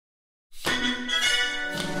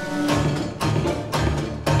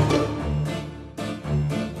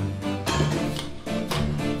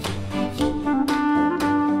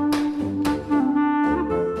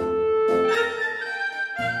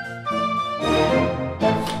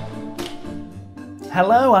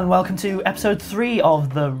Hello and welcome to episode 3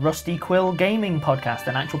 of the Rusty Quill Gaming Podcast,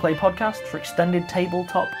 an actual play podcast for extended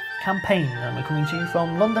tabletop campaigns, and we're coming to you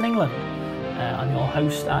from London, England. I'm your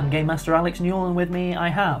host and game master Alex Newall, and with me I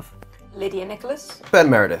have Lydia Nicholas, Ben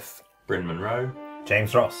Meredith, Bryn Monroe,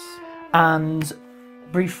 James Ross. And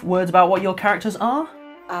brief words about what your characters are.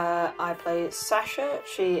 I play Sasha.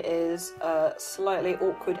 She is a slightly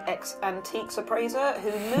awkward ex-antiques appraiser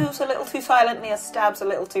who moves a little too silently and stabs a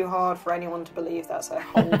little too hard for anyone to believe that's her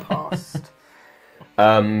whole past.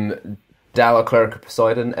 Dower Cleric of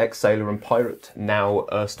Poseidon, ex-sailor and pirate, now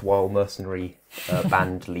erstwhile mercenary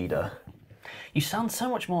band leader. You sound so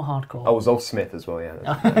much more hardcore. Oh, Zolf Smith as well,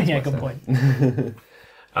 yeah. Yeah, good point.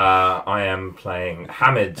 I am playing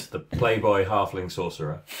Hamid, the playboy halfling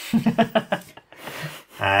sorcerer.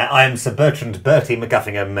 I am Sir Bertrand Bertie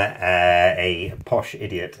MacGuffingham, a posh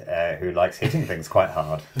idiot who likes hitting things quite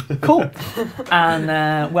hard. Cool.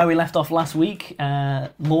 And where we left off last week,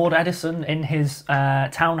 Lord Edison in his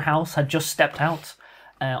townhouse had just stepped out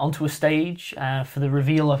onto a stage for the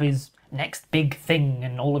reveal of his next big thing,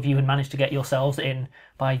 and all of you had managed to get yourselves in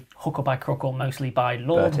by hook or by crook, or mostly by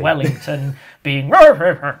Lord Bertie. Wellington being...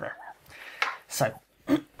 So,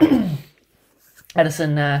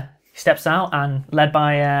 Edison steps out, and led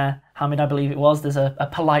by Hamid, I believe it was, there's a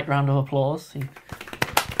polite round of applause. He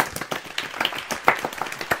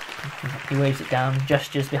waves it down,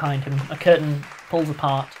 gestures behind him, a curtain pulls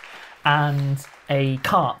apart, and a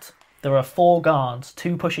cart. There are 4 guards,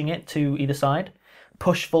 2 pushing it to either side,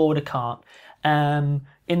 push forward a cart.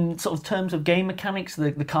 In sort of terms of game mechanics,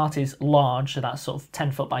 the cart is large, so that's sort of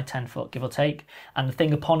 10 foot by 10 foot, give or take, and the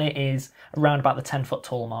thing upon it is around about the 10 foot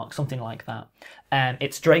tall mark, something like that.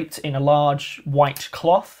 It's draped in a large white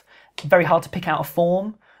cloth, very hard to pick out a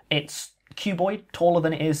form. It's cuboid, taller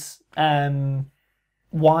than it is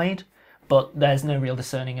wide, but there's no real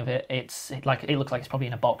discerning of it. It looks like it's probably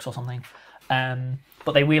in a box or something.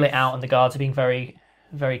 But they wheel it out, and the guards are being very,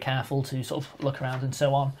 very careful to sort of look around and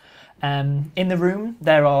so on. In the room,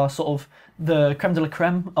 there are sort of the creme de la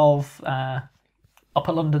creme of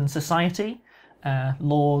Upper London society,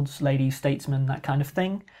 lords, ladies, statesmen, that kind of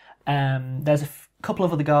thing. There's a couple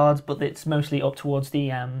of other guards, but it's mostly up towards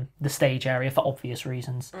the stage area for obvious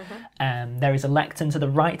reasons. Mm-hmm. There is a lectern to the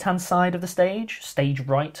right-hand side of the stage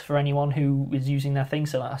right for anyone who is using their thing,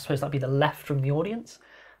 so I suppose that'd be the left from the audience.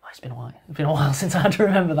 Oh, it's been a while since I had to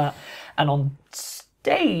remember that. And on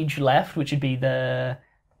stage left, which would be the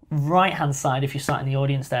right-hand side, if you're sat in the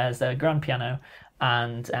audience, there's the grand piano,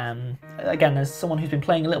 and again, there's someone who's been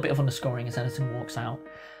playing a little bit of underscoring as Edison walks out.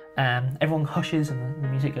 Everyone hushes and the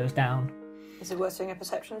music goes down. Is it worth doing a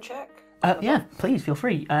perception check? Yeah, please, feel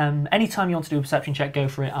free. Anytime you want to do a perception check, go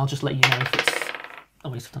for it. I'll just let you know if it's a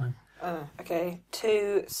waste of time. Okay,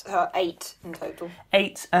 8 in total.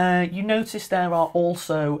 8. You notice there are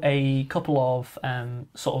also a couple of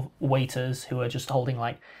sort of waiters who are just holding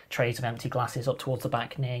like trays of empty glasses up towards the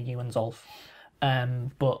back near you and Zolf.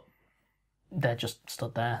 But they're just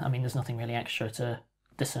stood there. I mean, there's nothing really extra to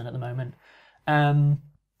discern at the moment.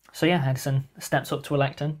 So yeah, Edison steps up to a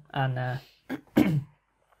lectern, and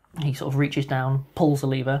he sort of reaches down, pulls the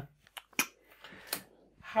lever.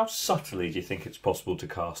 How subtly do you think it's possible to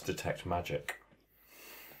cast Detect Magic?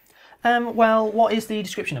 Well, what is the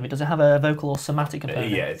description of it? Does it have a vocal or somatic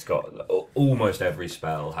component? Yeah, it's got... Almost every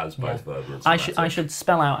spell has both verbal and somatic. I should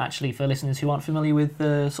spell out, actually, for listeners who aren't familiar with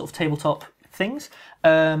the sort of tabletop things.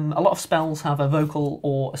 A lot of spells have a vocal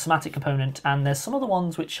or a somatic component, and there's some other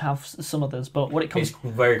ones which have some others, but what it comes... It's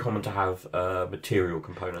very common to have material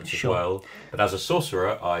components as well, but as a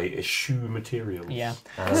sorcerer, I eschew materials. Yeah.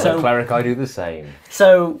 As a cleric, I do the same.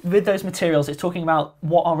 So, with those materials, it's talking about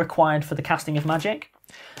what are required for the casting of magic.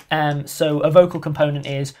 So, a vocal component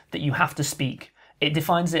is that you have to speak. It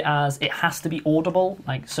defines it as it has to be audible,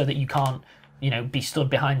 like so that you can't, be stood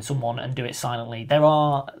behind someone and do it silently. There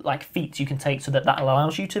are like feats you can take so that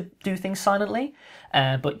allows you to do things silently,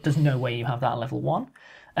 but there's no way you have that at level 1.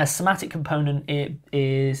 A somatic component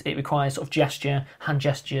it requires sort of gesture, hand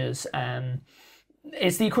gestures.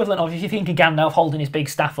 It's the equivalent of, if you think of Gandalf holding his big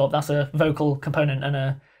staff up, that's a vocal component and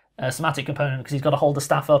a somatic component, because he's got to hold the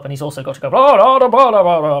staff up and he's also got to go blah, blah, blah, blah,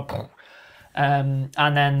 blah, blah. And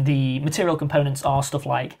then the material components are stuff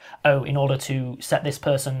like, in order to set this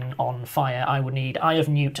person on fire, I would need Eye of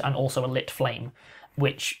Newt and also a lit flame,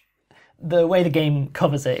 which the way the game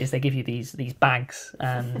covers it is they give you these bags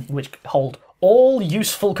which hold all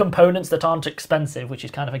useful components that aren't expensive, which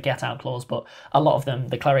is kind of a get-out clause, but a lot of them,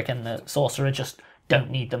 the cleric and the sorcerer, just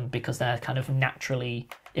don't need them because they're kind of naturally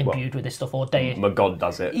imbued with this stuff. Or My god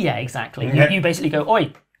does it. Yeah, exactly. You basically go,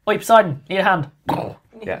 oi, Poseidon, need a hand.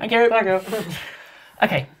 Yeah. Thank you.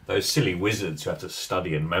 Okay. Those silly wizards who have to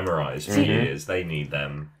study and memorise for years, they need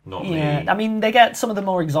them, not Yeah, me. I mean, they get some of the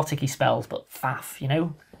more exotic-y spells, but faff,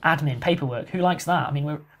 admin, paperwork, who likes that? I mean,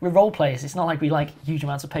 we're role players, it's not like we like huge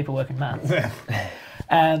amounts of paperwork and maths.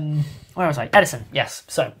 Where was I? Edison, yes.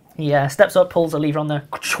 So, he steps up, pulls a lever on there,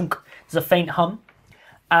 there's a faint hum,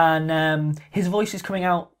 and his voice is coming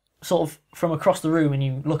out sort of from across the room, and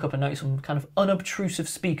you look up and notice some kind of unobtrusive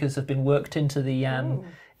speakers have been worked into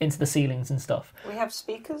the ceilings and stuff. We have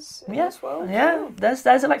speakers in this world? Yeah, there's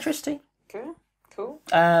electricity. Okay, cool.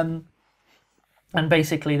 And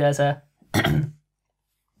basically there's a...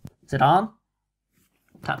 Is it on?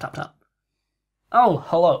 Tap, tap, tap. Oh,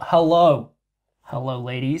 hello,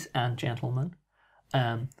 ladies and gentlemen.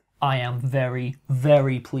 I am very,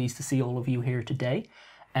 very pleased to see all of you here today.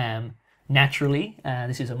 Naturally,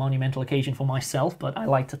 this is a monumental occasion for myself, but I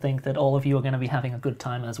like to think that all of you are going to be having a good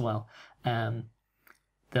time as well.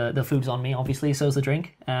 The food's on me, obviously, so's the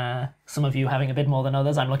drink. Some of you having a bit more than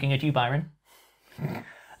others. I'm looking at you, Byron.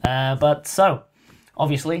 But so,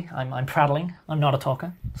 obviously, I'm prattling. I'm not a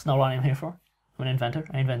talker. It's not what I'm here for. I'm an inventor.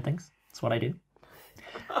 I invent things. That's what I do.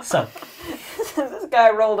 So. This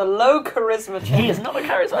guy rolled a low charisma check. He is not a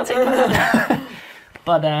charismatic man.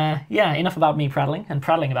 But, yeah, enough about me prattling and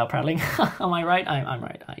prattling about prattling. Am I right? I'm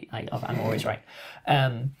right. I'm always right.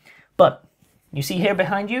 But you see here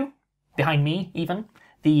behind me even,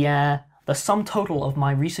 the sum total of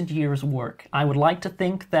my recent year's work. I would like to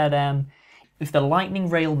think that if the lightning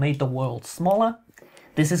rail made the world smaller,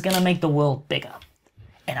 this is going to make the world bigger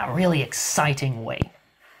in a really exciting way.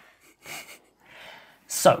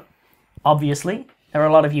 So, obviously, there are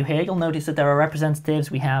a lot of you here. You'll notice that there are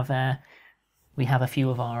representatives. We have a few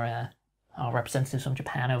of our representatives from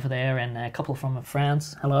Japan over there, and a couple from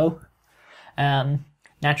France. Hello.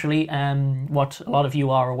 Naturally, what a lot of you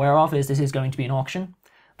are aware of is this is going to be an auction,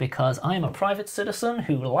 because I am a private citizen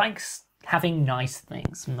who likes having nice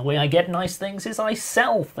things. And the way I get nice things is I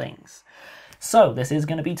sell things. So this is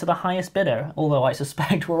going to be to the highest bidder, although I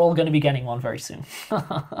suspect we're all going to be getting one very soon.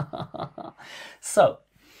 So,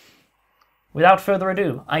 without further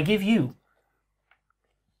ado, I give you...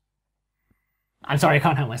 I'm sorry, I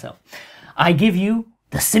can't help myself. I give you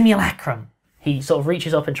the Simulacrum. He sort of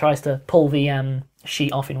reaches up and tries to pull the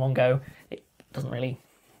sheet off in one go. It doesn't really...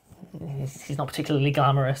 He's not particularly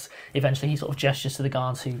glamorous. Eventually he sort of gestures to the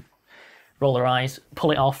guards who roll their eyes,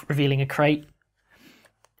 pull it off, revealing a crate.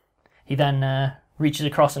 He then reaches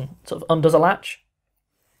across and sort of undoes a latch.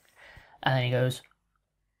 And then he goes,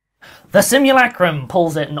 "The Simulacrum!"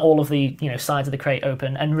 Pulls it, and all of the sides of the crate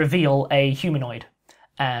open and reveal a humanoid.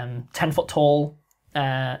 10 foot tall,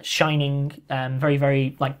 shining, very,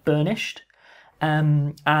 very burnished.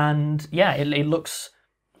 And yeah, it looks...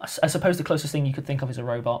 I suppose the closest thing you could think of is a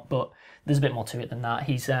robot, but there's a bit more to it than that.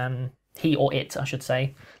 He's he or it, I should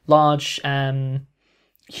say, large,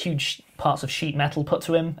 huge parts of sheet metal put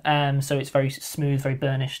to him. So it's very smooth, very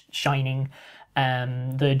burnished, shining.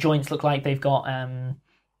 The joints look like they've got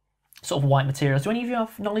sort of white materials. Do any of you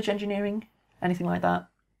have knowledge engineering? Anything like that?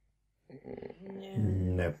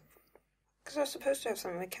 No. Because I was supposed to have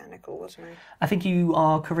something mechanical, wasn't I? I think you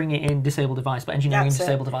are covering it in disabled device, but engineering and That's it.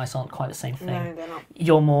 disabled device aren't quite the same thing. No, they're not.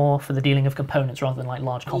 You're more for the dealing of components rather than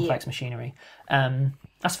large complex machinery.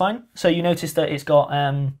 That's fine. So you notice that it's got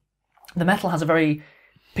the metal has a very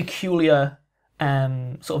peculiar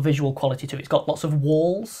sort of visual quality to it. It's got lots of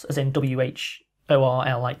walls, as in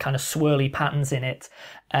WHORL, kind of swirly patterns in it.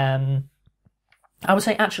 I would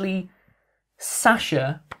say actually,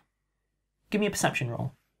 Sasha, give me a perception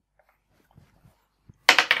roll.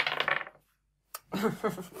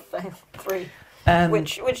 Fail. 3.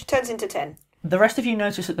 Which turns into 10. The rest of you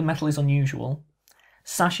notice that the metal is unusual.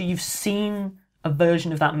 Sasha, you've seen a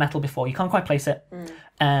version of that metal before. You can't quite place it.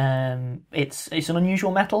 It's an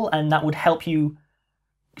unusual metal, and that would help you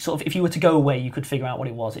sort of, if you were to go away, you could figure out what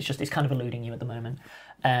it was. It's kind of eluding you at the moment.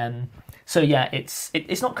 So yeah,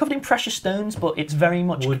 it's not covered in precious stones, but it's very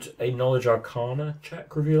much... Would a knowledge arcana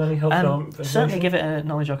check reveal any health information? Certainly give it a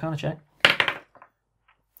knowledge arcana check.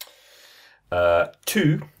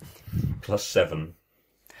 2 plus 7.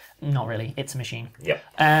 Not really. It's a machine. Yep.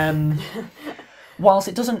 Whilst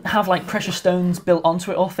it doesn't have precious stones built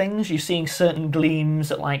onto it or things, you're seeing certain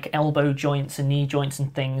gleams at elbow joints and knee joints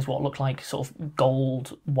and things, what look like sort of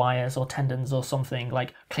gold wires or tendons or something.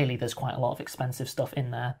 Clearly there's quite a lot of expensive stuff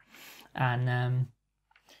in there. And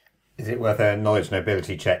is it worth a knowledge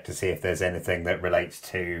nobility check to see if there's anything that relates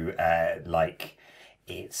to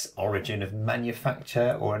its origin of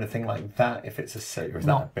manufacture or anything like that? If it's a bit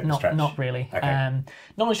of a stretch? Not really. Okay.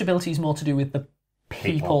 Knowledge ability is more to do with the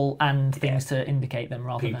people and things to indicate them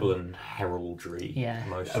rather People than... and heraldry. Yeah.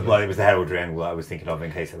 Mostly. Well, it was the heraldry angle I was thinking of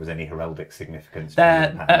in case there was any heraldic significance.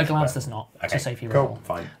 At a glance, there's not. Okay, To save you cool, roll.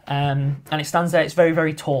 fine. And it stands there. It's very,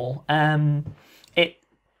 very tall. It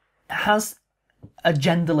has a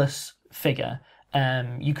genderless figure.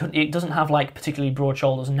 It doesn't have like particularly broad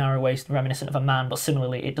shoulders and narrow waist, reminiscent of a man, but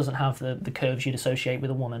similarly, it doesn't have the curves you'd associate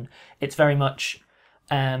with a woman. It's very much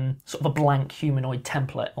sort of a blank humanoid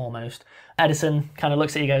template almost. Edison kind of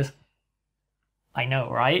looks at you and goes, I know,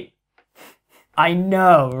 right? I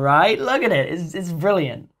know, right? Look at it. It's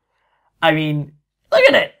brilliant. I mean, look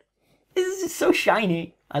at it. It's so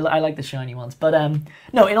shiny. I like the shiny ones. But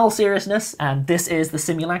no, in all seriousness, this is the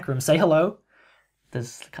Simulacrum. Say hello.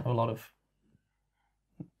 There's kind of a lot of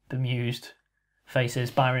bemused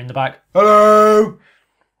faces. Byron in the back. Hello!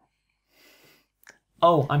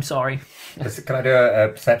 Oh, I'm sorry. Can I do a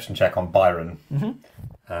perception check on Byron?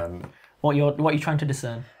 Mm-hmm. What are you trying to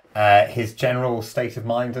discern? His general state of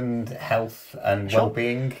mind and health and Sure.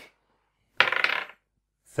 well-being.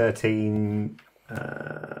 13.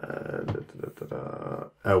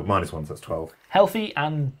 Oh, -1, so that's 12. Healthy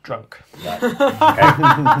and drunk. Right. Okay.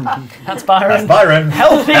 That's Byron. That's Byron.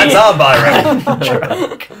 Healthy. That's our Byron.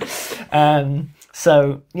 Drunk.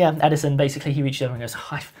 So yeah, Edison basically he reaches over and goes,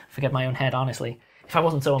 I forget my own head, honestly. If I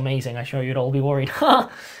wasn't so amazing, I'm sure you'd all be worried.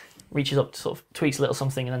 Reaches up, sort of tweaks a little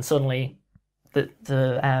something, and then suddenly the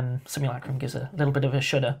simulacrum gives a little bit of a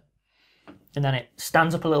shudder, and then it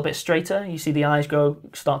stands up a little bit straighter. You see the eyes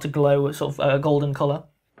start to glow a sort of a golden colour,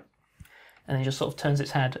 and then it just sort of turns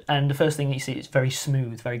its head. And the first thing that you see is very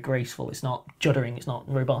smooth, very graceful. It's not juddering, it's not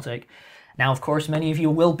robotic. Now, of course, many of you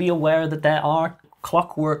will be aware that there are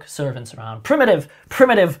clockwork servants around. Primitive,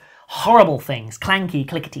 horrible things. Clanky,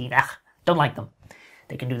 clickety, don't like them.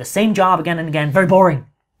 They can do the same job again and again. Very boring.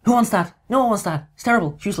 Who wants that? No one wants that. It's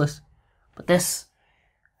terrible. It's useless. But this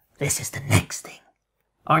is the next thing.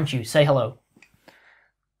 Aren't you? Say hello.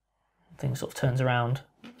 The thing sort of turns around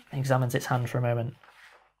and examines its hand for a moment.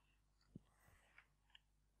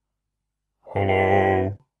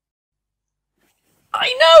 Hello.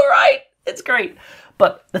 I know, right? It's great.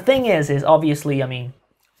 But the thing is obviously, I mean,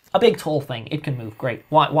 a big tall thing, it can move. Great.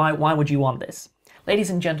 Why would you want this? Ladies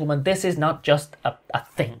and gentlemen, this is not just a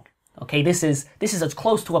thing. Okay, this is as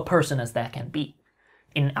close to a person as there can be.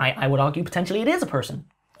 I would argue potentially it is a person.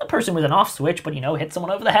 A person with an off switch, but hit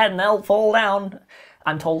someone over the head and they'll fall down,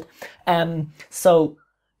 I'm told. So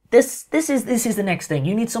this is the next thing.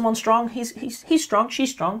 You need someone strong. He's strong,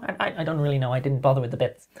 she's strong. I don't really know, I didn't bother with the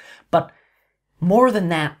bits. But more than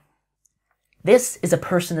that, this is a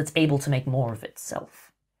person that's able to make more of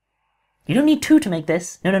itself. You don't need two to make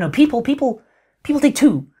this. No. People take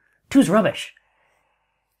two. Two's rubbish.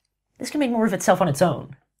 This can make more of itself on its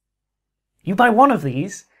own. You buy one of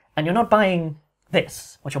these, and you're not buying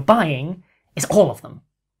this. What you're buying is all of them.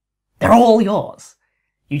 They're all yours.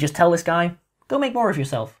 You just tell this guy, go make more of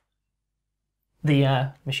yourself.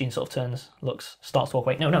 The machine sort of turns, looks, starts to walk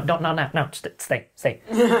away. No, not now. No, stay.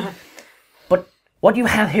 But what you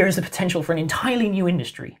have here is the potential for an entirely new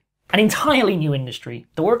industry. An entirely new industry.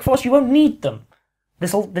 The workforce, you won't need them.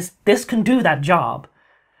 This can do that job.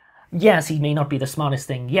 Yes, he may not be the smartest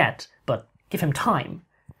thing yet, but give him time.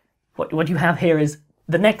 What you have here is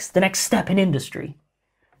the next step in industry.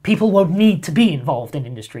 People won't need to be involved in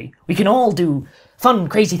industry. We can all do fun,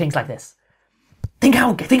 crazy things like this. Think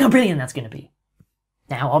how brilliant that's going to be.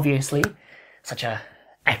 Now, obviously, such a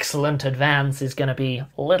excellent advance is going to be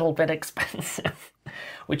a little bit expensive,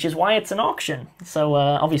 which is why it's an auction. So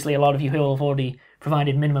obviously, a lot of you who have already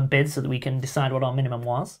provided minimum bids so that we can decide what our minimum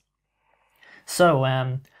was. So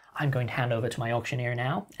I'm going to hand over to my auctioneer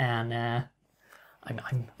now, and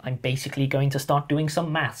I'm basically going to start doing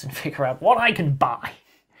some maths and figure out what I can buy.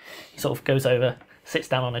 He sort of goes over, sits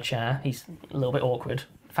down on a chair. He's a little bit awkward,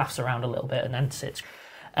 faffs around a little bit, and then sits.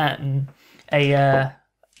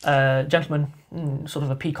 A gentleman, sort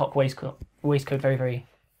of a peacock waistcoat, very, very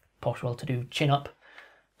posh, well-to-do, chin up,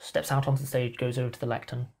 steps out onto the stage, goes over to the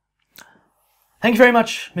lectern. Thank you very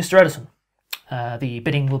much, Mr. Edison. The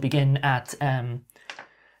bidding will begin at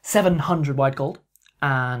 700 white gold,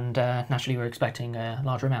 and naturally we're expecting a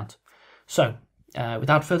larger amount. So,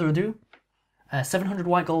 without further ado, 700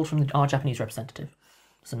 white gold from our Japanese representative.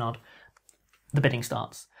 It's a nod. The bidding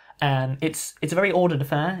starts. It's a very ordered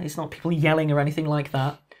affair. It's not people yelling or anything like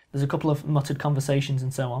that. There's a couple of muttered conversations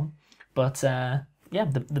and so on. But yeah,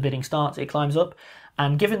 the bidding starts, it climbs up.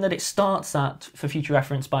 And given that it starts at, for future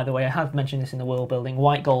reference, by the way, I have mentioned this in the world building,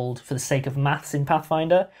 white gold for the sake of maths in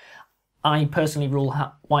Pathfinder, I personally rule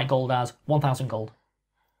white gold as 1,000 gold.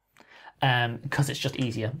 Because it's just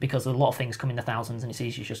easier, because a lot of things come in the thousands and it's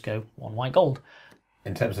easier to just go 1 white gold.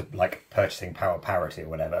 In terms of like purchasing power parity or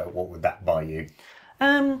whatever, what would that buy you?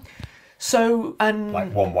 Like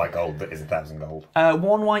 1 white gold that is 1,000 gold. 1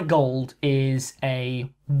 white gold is a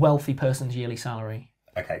wealthy person's yearly salary.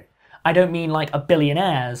 Okay. I don't mean like a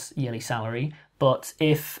billionaire's yearly salary, but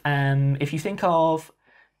if you think of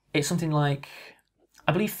it's something like,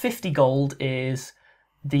 I believe 50 gold is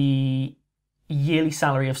the yearly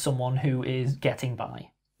salary of someone who is getting by.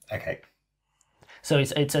 Okay. So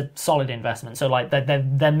it's a solid investment. So like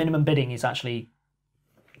their minimum bidding is actually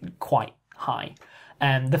quite high.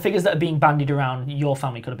 The figures that are being bandied around, your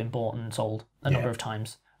family could have been bought and sold a number of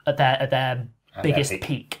times at their biggest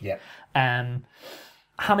peak. Yeah.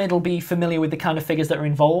 Hamid will be familiar with the kind of figures that are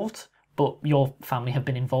involved, but your family have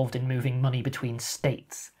been involved in moving money between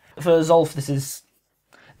states. For Zolf,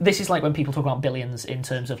 this is like when people talk about billions in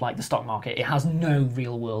terms of like the stock market. It has no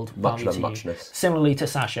real world value to you. Similarly to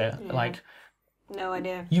Sasha, like no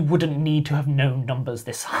idea. You wouldn't need to have known numbers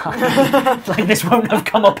this high. Like this won't have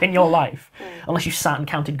come up in your life unless you sat and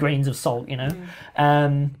counted grains of salt, you know.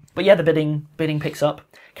 But yeah, the bidding picks up.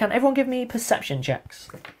 Can everyone give me perception checks?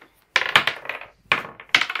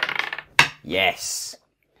 Yes.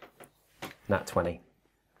 Nat 20.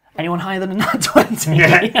 Anyone higher than a nat 20?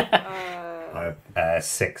 I have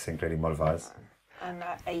 6, including modifiers. I'm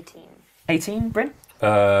at 18. 18, Bryn?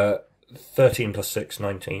 13 plus 6,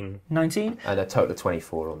 19. 19? And a total of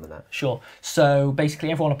 24 on the net. Sure. So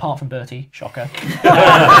basically everyone apart from Bertie, shocker.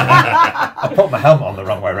 I put my helmet on the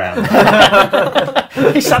wrong way round.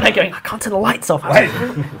 He sat there going, I can't turn the lights off. Wait.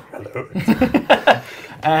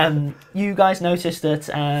 You guys noticed that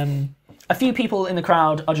a few people in the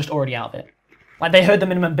crowd are just already out of it. Like they heard the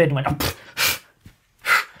minimum bid and went, oh,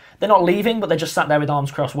 they're not leaving, but they're just sat there with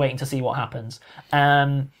arms crossed waiting to see what happens.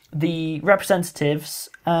 The representatives,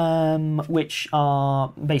 which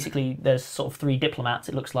are basically, there's sort of 3 diplomats,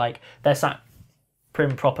 it looks like. They're sat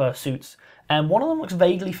prim, proper suits. One of them looks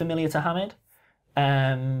vaguely familiar to Hamid,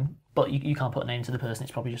 but you can't put a name to the person,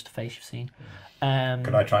 it's probably just a face you've seen.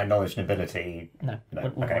 Could I try knowledge and ability? No,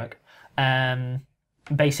 wouldn't work.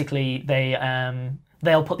 Basically,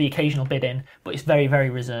 they'll put the occasional bid in, but it's very, very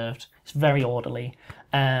reserved. It's very orderly.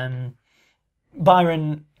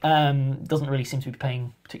 Byron doesn't really seem to be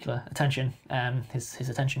paying particular attention. His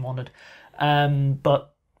attention wandered.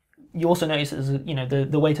 But you also notice that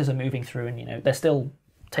the waiters are moving through, and they're still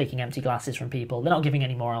taking empty glasses from people. They're not giving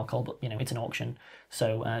any more alcohol, but it's an auction,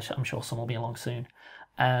 so I'm sure some will be along soon.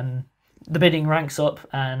 The bidding ranks up,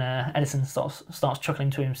 and Edison starts chuckling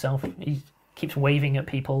to himself. He keeps waving at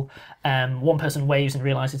people. One person waves and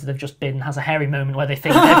realises they've just bid and has a hairy moment where they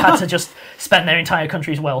think they've had to just spend their entire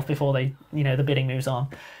country's wealth before they, the bidding moves on.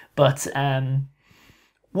 But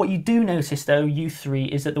what you do notice, though, you 3,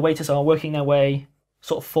 is that the waiters are working their way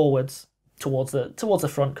sort of forwards towards the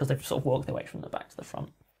front because they've sort of walked their way from the back to the front.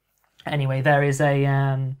 Anyway, things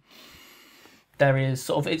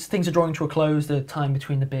are drawing to a close. The time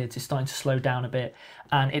between the bids is starting to slow down a bit,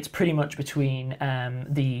 and it's pretty much between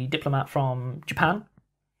the diplomat from Japan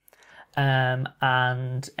and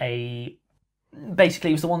basically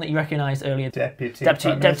it was the one that you recognised earlier,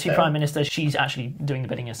 Deputy Prime Minister. She's actually doing the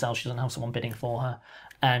bidding herself. She doesn't have someone bidding for her,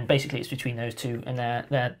 and basically it's between those two, and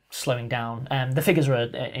they're slowing down. The figures are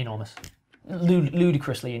enormous.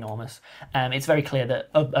 Ludicrously enormous. It's very clear that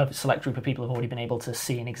a select group of people have already been able to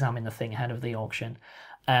see and examine the thing ahead of the auction.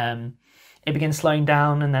 It begins slowing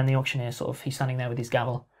down, and then the auctioneer he's standing there with his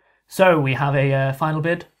gavel. So we have a final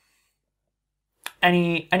bid.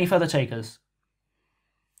 Any further takers?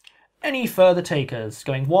 Any further takers?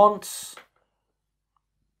 Going once?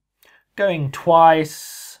 Going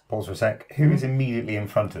twice? Pause for a sec. Who is immediately in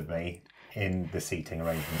front of me in the seating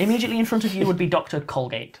arrangements? Immediately in front of you would be Dr.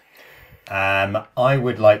 Colgate. I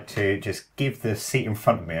would like to just give the seat in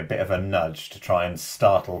front of me a bit of a nudge to try and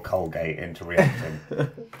startle Colgate into reacting.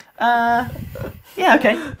 Yeah,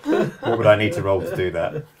 okay. What would I need to roll to do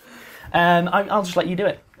that? I'll just let you do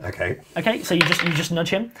it. Okay. Okay, so you just nudge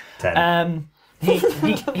him. 10.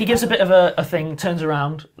 He gives a bit of a thing, turns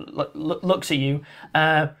around, looks at you. Is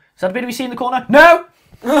that a bit we see in the corner? No!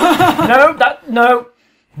 No,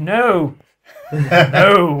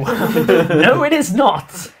 it is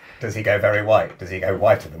not. Does he go very white? Does he go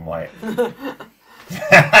whiter than white?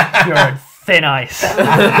 You're on thin ice.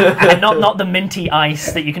 And not the minty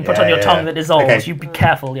ice that you can put on your tongue that dissolves. Okay. You be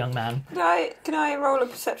careful, young man. Can I roll a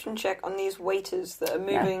perception check on these waiters that are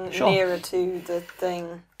moving sure. nearer to the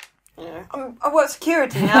thing? I work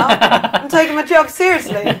security now. I'm taking my job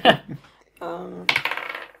seriously.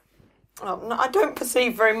 Oh, no, I don't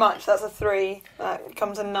perceive very much. That's a 3. That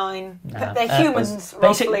becomes a 9. No. They're humans,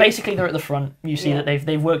 roughly. Basically, they're at the front. You see that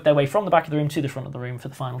they've worked their way from the back of the room to the front of the room for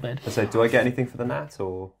the final bid. So, do I get anything for the nat,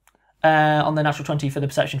 or...? On the natural 20 for the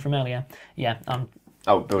perception from earlier. Yeah,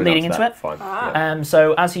 Leading into it. Fine. Ah.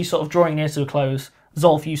 So as he's sort of drawing near to a close,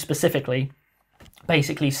 Zolf, you specifically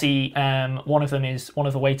basically see one of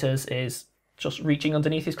the waiters is just reaching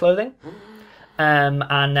underneath his clothing.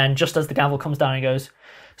 And then just as the gavel comes down, he goes,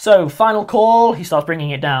 "So, final call." He starts bringing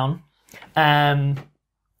it down.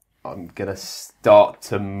 I'm gonna start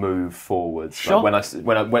to move forwards. Sure. Like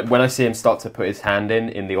when I see him start to put his hand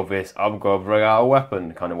in the obvious "I'm gonna bring out a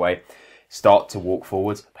weapon" kind of way, start to walk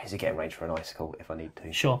forwards. Basically, get in range for an icicle if I need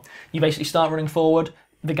to. Sure. You basically start running forward.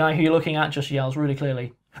 The guy who you're looking at just yells really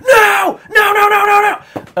clearly, "No! No! No! No! No!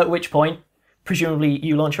 No!" At which point, presumably,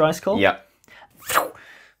 you launch your icicle. Yeah.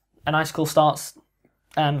 An icicle starts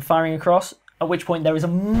firing across, at which point there is a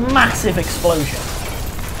massive explosion.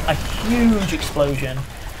 A huge explosion.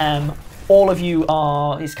 All of you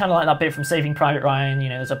are... It's kind of like that bit from Saving Private Ryan,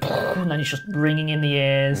 there's a... and then it's just ringing in the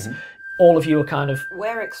ears. Mm-hmm. All of you are kind of...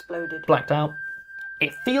 Where exploded? Blacked out.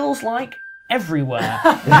 It feels like everywhere.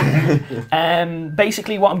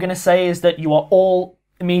 Basically, what I'm going to say is that you are all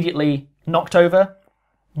immediately knocked over.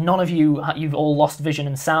 None of you... You've all lost vision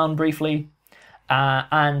and sound briefly.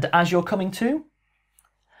 And as you're coming to,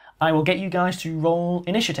 I will get you guys to roll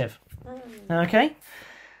initiative. Okay?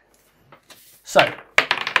 So,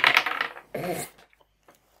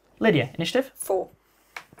 Lydia, initiative? 4.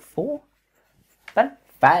 4? Ben?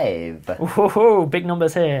 5. Ooh, big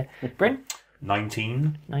numbers here. Bryn?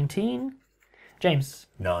 19. 19. James?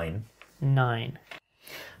 9. 9.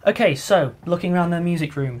 Okay, so, looking around the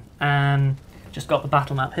music room, just got the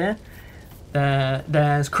battle map here.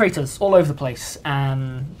 There's craters all over the place.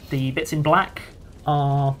 The bits in black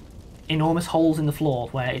are enormous holes in the floor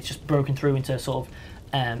where it's just broken through into sort of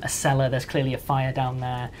a cellar. There's clearly a fire down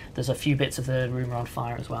there. There's a few bits of the room are on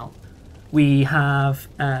fire as well. We have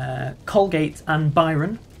Colgate and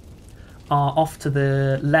Byron are off to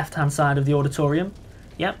the left-hand side of the auditorium.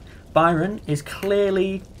 Yep, Byron is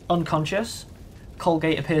clearly unconscious.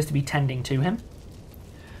 Colgate appears to be tending to him.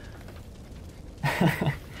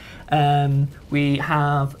 We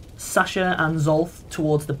have Sasha and Zolf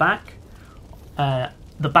towards the back.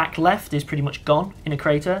 The back left is pretty much gone in a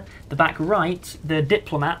crater. The back right, the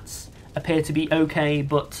diplomats appear to be okay,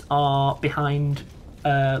 but are behind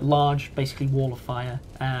a large, basically, wall of fire.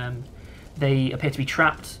 They appear to be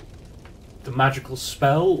trapped. The magical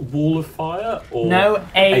spell, wall of fire? Or No,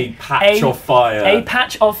 a patch of fire? A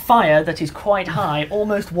patch of fire that is quite high,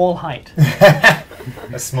 almost wall height.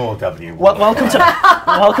 A small W. Welcome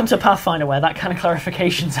to Pathfinder, where that kind of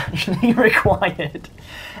clarification is actually required.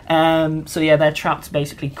 So yeah, they're trapped,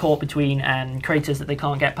 basically caught between craters that they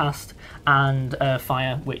can't get past, and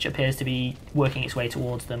fire, which appears to be working its way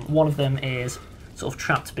towards them. One of them is sort of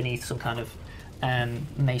trapped beneath some kind of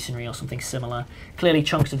masonry or something similar. Clearly,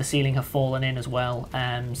 chunks of the ceiling have fallen in as well.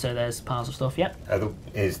 So there's piles of stuff. Yep.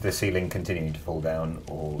 Is the ceiling continuing to fall down,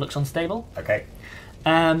 or looks unstable? Okay.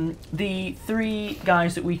 The 3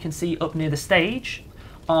 guys that we can see up near the stage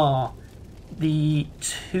are the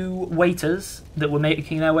 2 waiters that were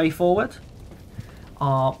making their way forward,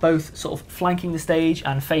 are both sort of flanking the stage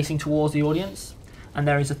and facing towards the audience, and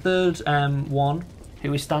there is a third one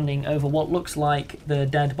who is standing over what looks like the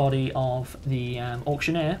dead body of the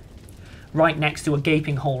auctioneer, right next to a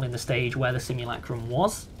gaping hole in the stage where the simulacrum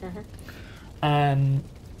was. Mm-hmm.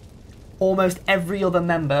 Almost every other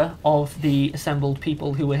member of the assembled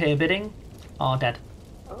people who were here bidding are dead.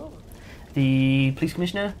 Oh. The police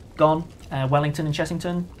commissioner, gone. Wellington and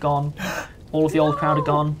Chessington, gone. All of the old crowd are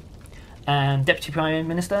gone. Deputy Prime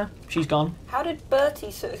Minister, she's gone. How did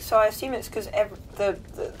Bertie... So I assume it's because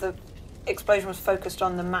the explosion was focused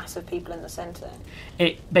on the mass of people in the centre.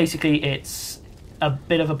 It's a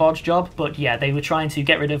bit of a bodge job, but yeah, they were trying to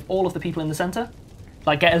get rid of all of the people in the centre.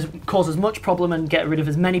 Like, cause as much problem and get rid of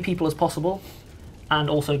as many people as possible, and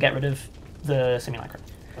also get rid of the simulacrum.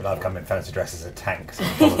 Well, I've come in fancy dress as a tank, so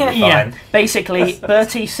I'm probably fine. Yeah, basically,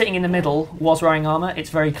 Bertie sitting in the middle was wearing armour. It's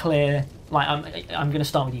very clear, like, I'm going to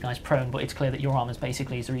start with you guys prone, but it's clear that your armour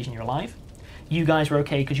basically is the reason you're alive. You guys were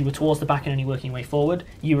okay because you were towards the back and only working your way forward.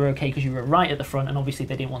 You were okay because you were right at the front, and obviously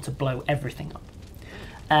they didn't want to blow everything up.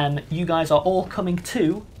 You guys are all coming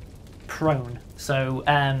to prone. So,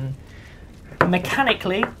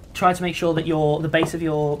 mechanically, try to make sure that the base of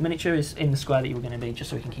your miniature is in the square that you were going to be, just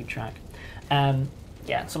so we can keep track.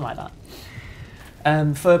 Yeah, something like that.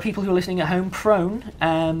 For people who are listening at home, prone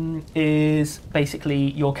is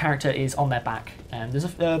basically your character is on their back. There's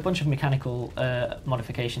a bunch of mechanical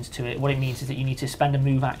modifications to it. What it means is that you need to spend a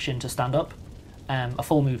move action to stand up, a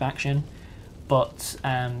full move action, but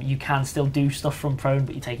you can still do stuff from prone,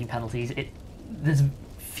 but you're taking penalties. There's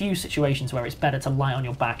few situations where it's better to lie on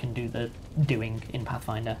your back and do the doing in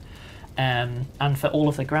Pathfinder. And for all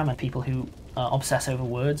of the grammar people who obsess over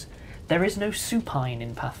words, there is no supine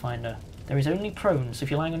in Pathfinder. There is only prone, so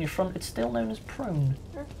if you're lying on your front, it's still known as prone.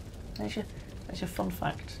 There's your fun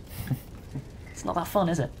fact. It's not that fun,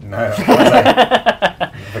 is it? No.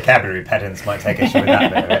 Vocabulary pedants might take issue with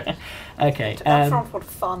that bit of it. Okay. That's not what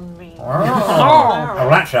fun means.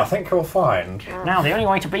 Well, actually, I think you'll find. Now, the only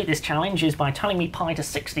way to beat this challenge is by telling me pi to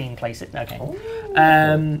 16 place it. Okay.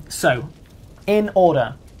 So, in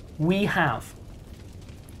order, we have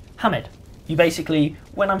Hamid. You basically,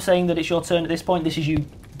 when I'm saying that it's your turn at this point, this is you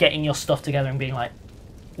getting your stuff together and being like,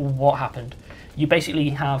 what happened? You basically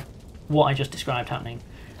have what I just described happening.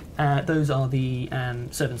 Those are the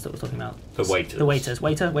servants that we're talking about. The waiters. The waiters.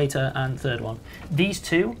 Waiter, and third one. These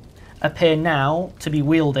two appear now to be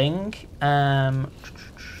wielding... where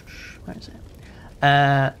is it?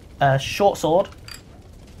 A short sword.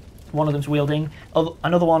 One of them's wielding.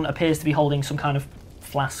 Another one appears to be holding some kind of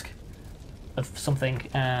flask of something.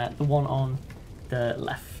 The one on the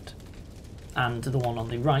left and the one on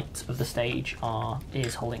the right of the stage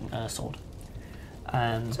is holding a sword.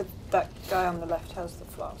 So that guy on the left has the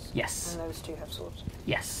flask? Yes. And those two have swords?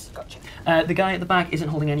 Yes. Gotcha. The guy at the back isn't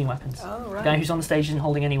holding any weapons. Oh, right. The guy who's on the stage isn't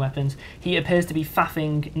holding any weapons. He appears to be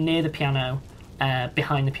faffing near the piano,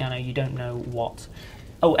 behind the piano. You don't know what.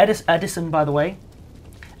 Oh, Edison, by the way.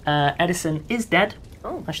 Edison is dead.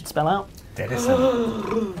 Oh. I should spell out.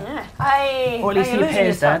 Edison. Yeah. Or at least he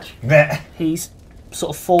appears dead. He's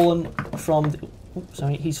sort of fallen from...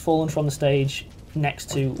 he's fallen from the stage next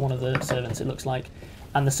to one of the servants, it looks like.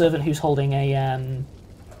 And the servant who's holding a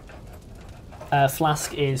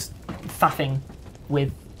flask is faffing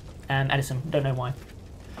with Edison. Don't know why.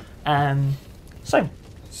 So.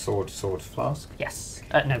 Sword, flask? Yes.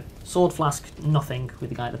 No. Sword, flask, nothing with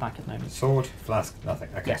the guy at the back at the moment. Sword, flask, nothing.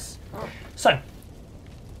 Okay. Yes. So.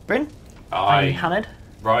 Bryn? I Hamid?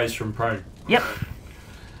 rise from prone. Yep.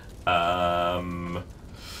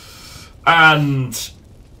 And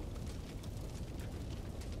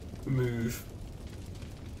move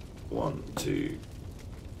 1, 2,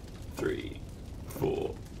 3,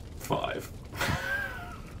 4, 5.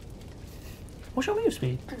 What's your move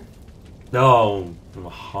speed? No, I'm a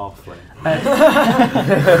halfling.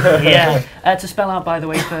 Yeah. To spell out, by the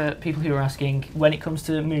way, for people who are asking, when it comes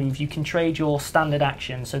to moves, you can trade your standard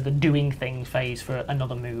action, so the doing thing phase, for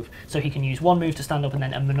another move. So he can use one move to stand up and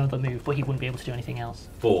then another move, but he wouldn't be able to do anything else.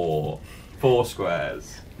 4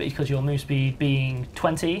 squares. Because your move speed being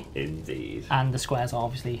 20. Indeed. And the squares are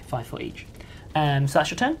obviously 5 foot each. So that's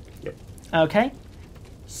your turn? Yep. Okay.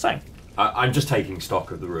 So. I'm just taking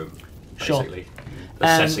stock of the room, basically. Sure.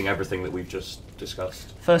 Assessing everything that we've just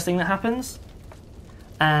discussed. First thing that happens,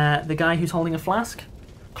 the guy who's holding a flask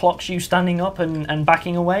clocks you standing up and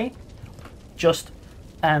backing away, just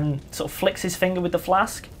sort of flicks his finger with the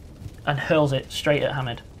flask and hurls it straight at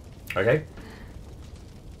Hamid. Okay.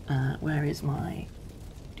 Where is my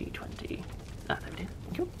D20? There it is.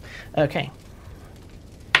 Thank you. Okay.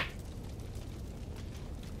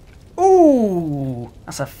 Ooh!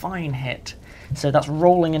 That's a fine hit. So that's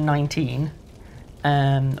rolling a 19.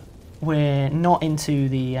 We're not into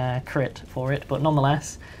the crit for it, but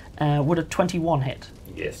nonetheless, would a 21 hit?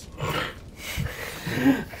 Yes.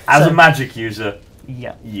 As a magic user,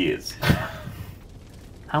 Yeah. yes.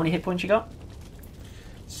 How many hit points you got?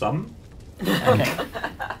 Some? Okay.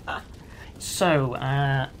 So,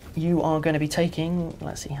 you are going to be taking...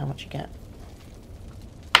 Let's see how much you get.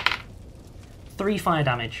 3 fire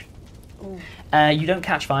damage. You don't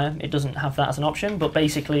catch fire, it doesn't have that as an option, but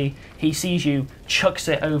basically he sees you, chucks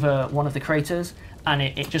it over one of the craters, and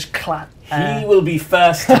it just he will be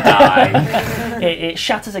first to die. it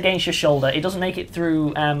shatters against your shoulder. It doesn't make it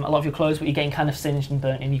through a lot of your clothes, but you're getting kind of singed and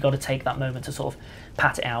burnt, and you've got to take that moment to sort of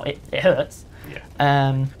pat it out. It hurts.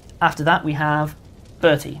 Yeah. After that, we have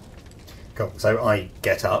Bertie. Cool. So I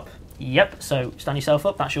get up. Yep, so stand yourself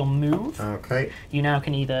up, that's your move. Okay. You now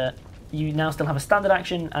can either... You now still have a standard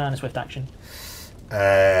action and a swift action.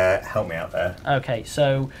 Help me out there. Okay,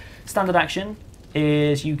 so standard action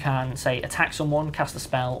is you can, say, attack someone, cast a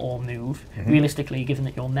spell, or move. Realistically, given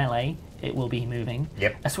that you're melee, it will be moving.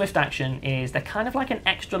 Yep. A swift action is, they're kind of like an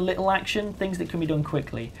extra little action, things that can be done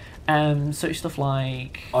quickly. So it's stuff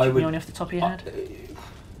like... Do you know any off the top of your head?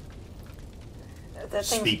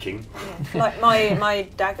 things, speaking. yeah, like my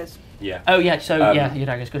daggers. Yeah. Oh yeah, so your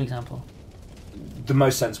dagger's a good example. The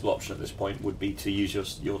most sensible option at this point would be to use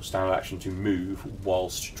your standard action to move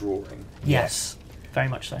whilst drawing. Yes, very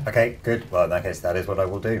much so. Okay, good. Well, in that case, that is what I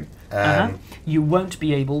will do. You won't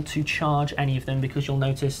be able to charge any of them because you'll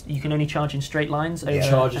notice you can only charge in straight lines. Over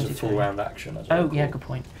Charge is a empty full terrain. round action. As Oh yeah, good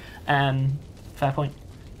point. Fair point.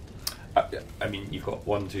 I mean, you've got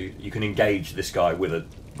 1, 2. You can engage this guy with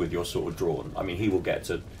your sword drawn. I mean, he will get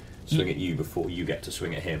to swing at you before you get to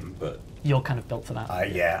swing at him, but You're kind of built for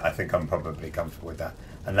that. Yeah, I think I'm probably comfortable with that.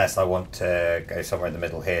 Unless I want to go somewhere in the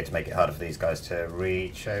middle here to make it harder for these guys to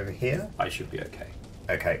reach over here. I should be okay.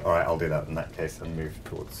 Okay, alright, I'll do that in that case and move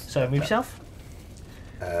towards... So move yourself.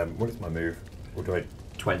 What is my move? What do I...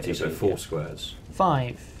 20, so 4 squares.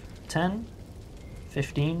 5, 10,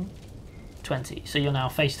 15, 20. So you're now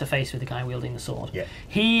face to face with the guy wielding the sword. Yeah.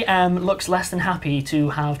 He looks less than happy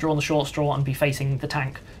to have drawn the short straw and be facing the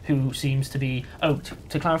tank, who seems to be... Oh,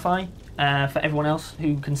 to clarify, for everyone else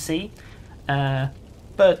who can see,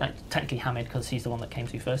 technically Hamid, because he's the one that came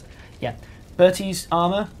to first. Yeah. Bertie's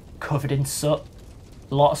armour, covered in soot.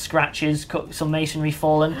 A lot of scratches, some masonry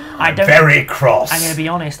fallen. Very cross! I'm going to be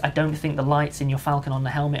honest, I don't think the lights in your falcon on the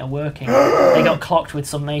helmet are working. They got clocked with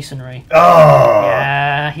some masonry. Oh!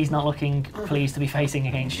 Yeah, he's not looking pleased to be facing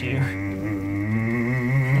against you.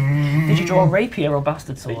 Did you draw a rapier or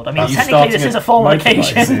bastard sword? I mean, technically this is a formal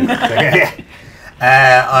occasion. I've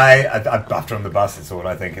drawn the bastard sword,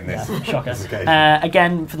 I think, in this. Yeah, shocker. This occasion.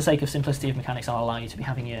 Again, for the sake of simplicity of mechanics, I'll allow you to be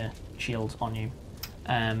having your shields on you,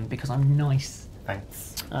 because I'm nice.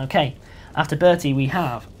 Thanks. Okay, after Bertie we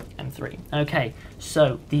have M3. Okay,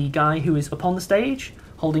 so the guy who is upon the stage,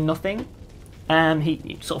 holding nothing,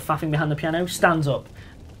 he sort of faffing behind the piano, stands up.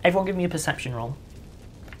 Everyone give me a perception roll.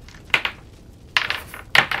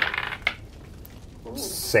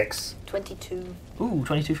 6. 22. Ooh,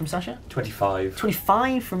 22 from Sasha. 25.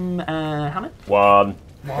 25 from Hamid. 1.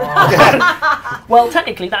 Well,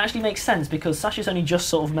 technically that actually makes sense because Sasha's only just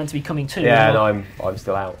sort of meant to be coming to. Yeah, and I'm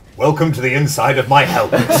still out. Welcome to the inside of my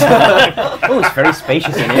helmet. Oh, it's very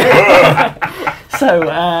spacious in here. So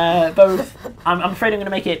both. I'm afraid I'm going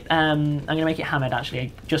to make it. I'm going to make it Hamid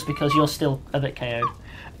actually, just because you're still a bit KO'd.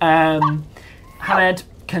 Hamid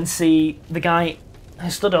can see the guy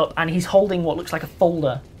has stood up and he's holding what looks like a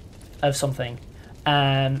folder of something.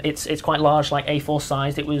 It's quite large, like A4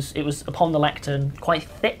 sized. It was upon the lectern, quite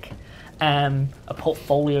thick. A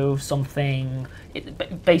portfolio of something,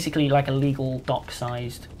 basically like a legal doc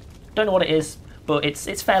sized. Don't know what it is, but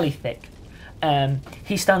it's fairly thick.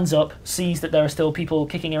 He stands up, sees that there are still people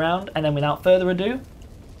kicking around, and then without further ado,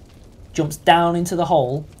 jumps down into the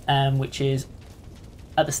hole, which is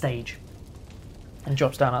at the stage, and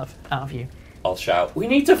drops down out of view. I'll shout, "We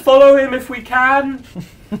need to follow him if we can!"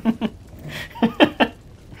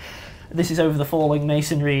 This is over the falling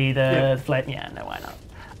masonry, the flame. Yeah, no, why not?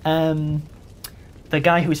 The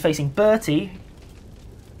guy who is facing Bertie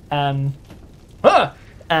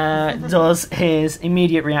does his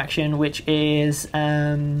immediate reaction, which is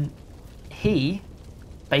he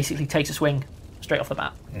basically takes a swing straight off the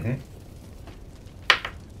bat. Mm-hmm.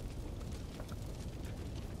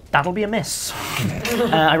 That'll be a miss.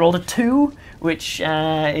 I rolled a 2, which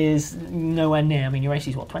is nowhere near. I mean, your AC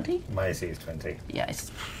is what, 20? My AC is 20. Yeah,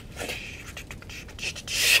 it's...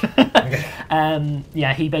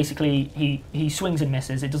 yeah, he basically he swings and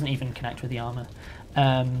misses. It doesn't even connect with the armor.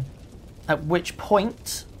 At which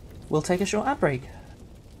point we'll take a short ad break.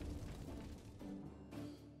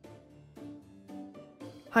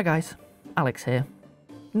 Hi guys, Alex here.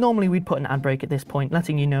 Normally we'd put an ad break at this point,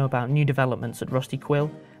 letting you know about new developments at Rusty Quill,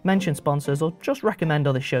 mention sponsors, or just recommend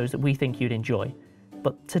other shows that we think you'd enjoy.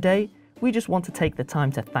 But today we just want to take the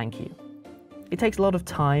time to thank you. It takes a lot of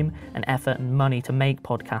time and effort and money to make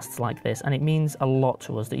podcasts like this, and it means a lot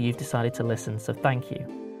to us that you've decided to listen, so thank you.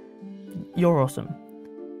 You're awesome.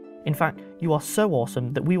 In fact, you are so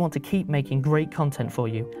awesome that we want to keep making great content for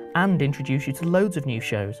you and introduce you to loads of new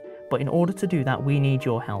shows, but in order to do that, we need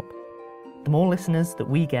your help. The more listeners that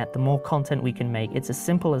we get, the more content we can make. It's as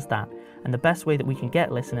simple as that, and the best way that we can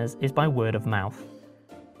get listeners is by word of mouth.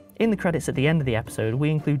 In the credits at the end of the episode, we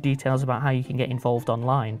include details about how you can get involved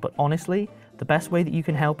online, but honestly, the best way that you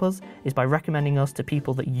can help us is by recommending us to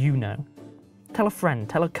people that you know. Tell a friend,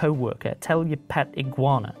 tell a co-worker, tell your pet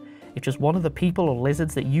iguana. If just one of the people or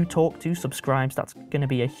lizards that you talk to subscribes, that's going to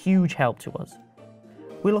be a huge help to us.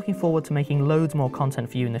 We're looking forward to making loads more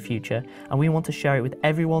content for you in the future, and we want to share it with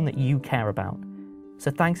everyone that you care about.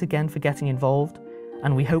 So thanks again for getting involved,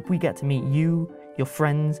 and we hope we get to meet you, your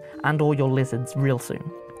friends, and all your lizards real soon.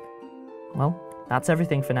 Well, that's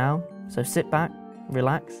everything for now, so sit back,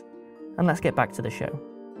 relax, and let's get back to the show.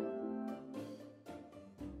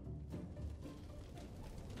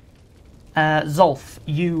 Zolf,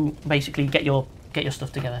 you basically get your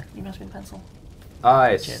stuff together. You must be in pencil.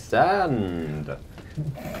 I Cheers. stand.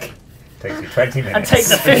 Takes you 20 minutes. And take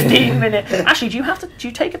the 15-minute. Actually, do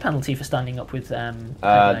you take a penalty for standing up with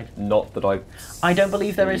Peg? Not that I don't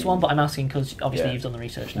believe there is one, but I'm asking because obviously Yeah. you've done the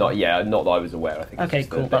research now. Not that I was aware. I think. It's Okay,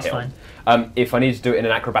 just cool, the that's hill. fine. If I need to do it in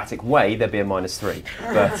an acrobatic way, there'd be a -3.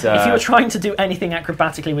 But If you were trying to do anything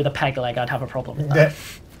acrobatically with a peg leg, I'd have a problem with that.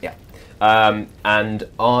 Yeah. and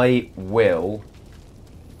I will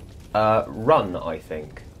run. I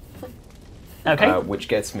think. Okay. Which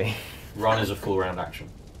gets me. Run is a full round action.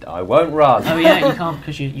 I won't run. Oh yeah, you can't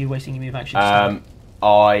because you're wasting your move action.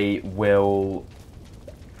 I will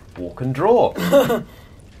walk and draw.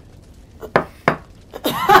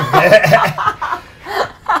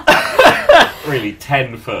 Really,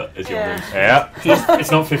 10 foot is your move. Yeah.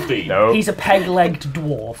 It's not 15. No. He's a peg-legged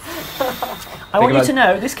dwarf. I want you about- to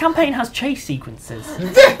know, this campaign has chase sequences.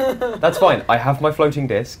 That's fine. I have my floating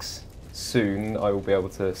discs. Soon I will be able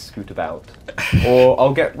to scoot about, or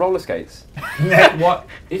I'll get roller skates. What?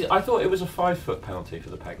 I thought it was a 5 foot penalty for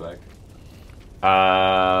the peg leg.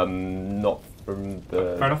 Not from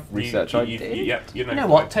Fair the enough. research I did. You know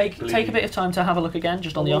what? Take a bit of time to have a look again,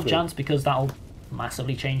 just on the off chance, because that'll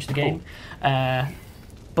massively change the game.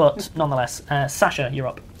 But nonetheless, Sasha, you're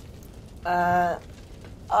up.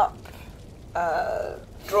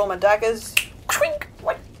 Draw my daggers. Twink,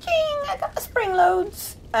 like, ching, I got the spring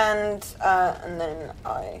loads. And then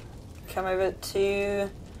I come over to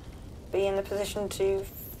be in the position to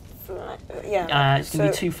fly. Yeah. It's going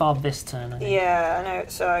to be too far this turn, I think. Yeah, I know.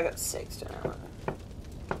 So I got 6 to know.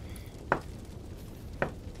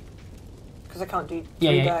 Because I can't do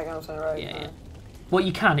 2 diagonals in a row. Yeah. Well,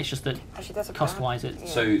 you can, it's just that Actually, that's a cost-wise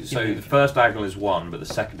it's... Yeah. So the first diagonal is 1, but the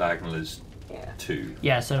second diagonal is 2.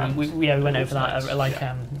 Yeah, so And we went over that, nice.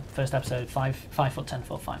 First episode, 5 foot, 10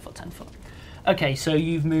 foot, 5 foot, 10 foot. Okay, so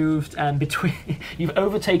you've moved between... You've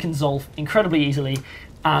overtaken Zolf incredibly easily,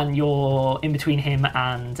 and you're in between him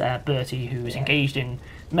and Bertie, who's engaged in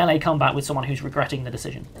melee combat with someone who's regretting the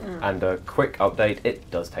decision. And a quick update: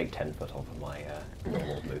 it does take 10 foot off of my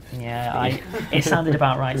normal move. Yeah, it sounded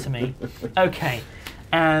about right to me. Okay,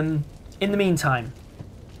 in the meantime,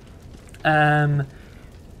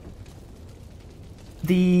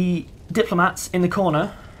 the diplomats in the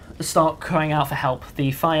corner start crying out for help.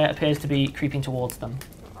 The fire appears to be creeping towards them.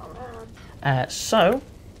 So,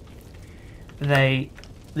 the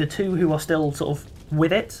two who are still sort of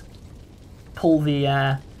with it, pull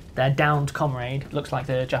their downed comrade, looks like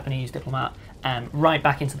the Japanese diplomat, right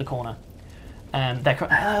back into the corner. They're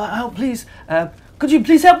crying, help, please! Could you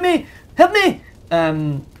please help me? Help me!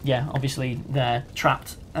 Yeah, obviously they're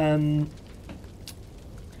trapped. Hamid,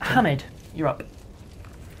 you're up.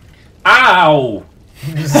 Ow!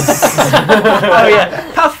 Oh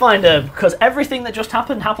yeah, Pathfinder, because everything that just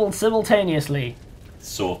happened simultaneously.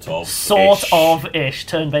 Sort of. Ish.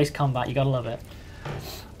 Turn-based combat, you gotta love it.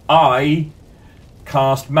 I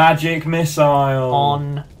cast magic missile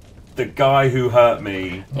On. the guy who hurt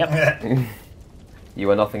me. Yep. You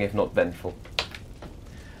are nothing if not vengeful.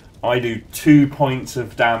 I do 2 points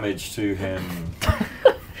of damage to him.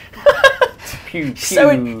 Pew,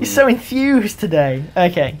 pew. You're so enthused today.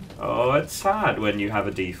 Okay. Oh, it's sad when you have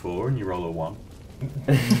a d4 and you roll a 1.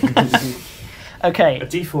 Okay. A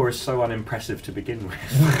d4 is so unimpressive to begin with.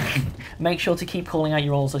 Make sure to keep calling out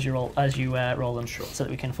your rolls as you roll them, so that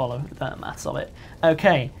we can follow the maths of it.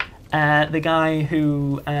 Okay. The guy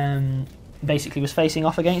who basically was facing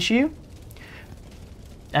off against you,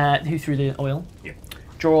 who threw the oil, Yep.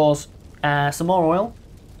 draws some more oil,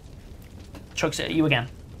 chucks it at you again.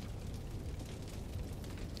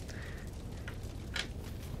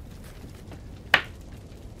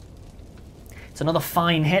 It's another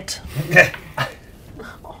fine hit.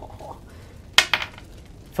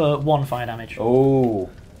 For 1 fire damage. Oh,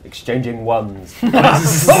 exchanging ones.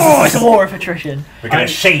 Oh, it's a war of attrition. We're going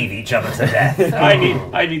to shave each other to death.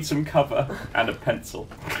 I need some cover and a pencil.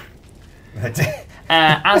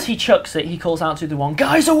 As he chucks it, he calls out to the one,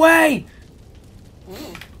 "Guys, away!"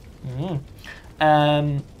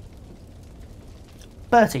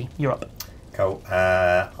 Bertie, you're up. Cool.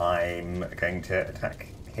 I'm going to attack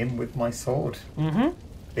him with my sword. Mm-hmm.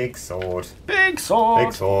 Big sword. Big sword.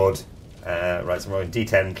 Big sword. Right, so I'm rolling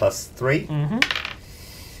D10 plus 3. Mm-hmm.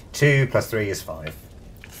 2 plus 3 is 5.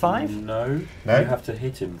 5? No. No? You have to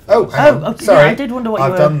hit him first. Oh, hang on. okay, Sorry. yeah, I did wonder what you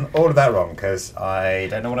I've were... done all of that wrong because I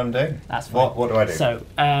don't know what I'm doing. That's fine. What do I do? So,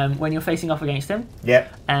 when you're facing off against him,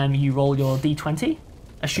 Yep. you roll your d20,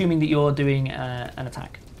 assuming that you're doing an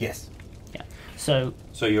attack. Yes. Yeah. So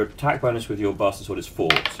So your attack bonus with your bastard sword is 4.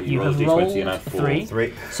 So you, You roll a have d20 rolled and add 4. 3.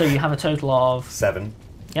 3, So you have a total of 7.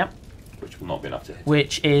 yep, Which will not be enough to hit.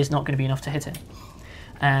 which is not going to be enough to hit him.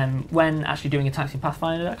 When actually doing attacks in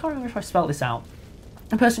Pathfinder, I can't remember if I spelled this out.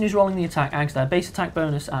 The person who's rolling the attack adds their base attack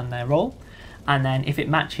bonus and their roll, and then if it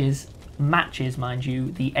matches, mind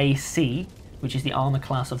you, the AC, which is the armor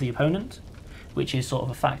class of the opponent, which is sort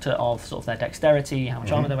of a factor of sort of their dexterity, how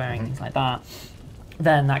much armor they're wearing, things like that,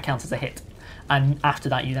 then that counts as a hit. And after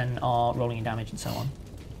that, you then are rolling in damage and so on.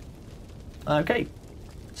 Okay,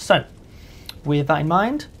 so with that in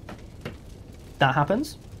mind, that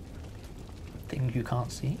happens. Thing you can't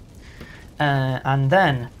see. And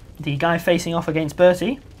then the guy facing off against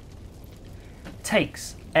Bertie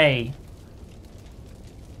takes a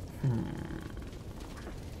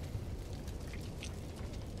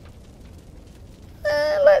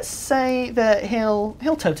let's say that he'll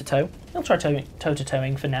toe to toe. He'll try toe to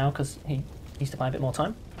toeing for now because he needs to buy a bit more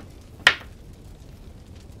time.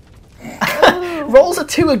 Rolls a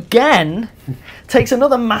 2 again. Takes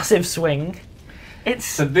another massive swing.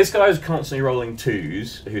 So this guy is constantly rolling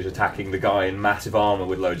 2s, who's attacking the guy in massive armour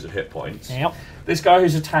with loads of hit points. Yep. This guy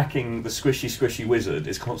who's attacking the squishy wizard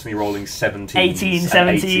is constantly rolling 17s. 18,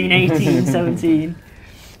 17, 18, 17.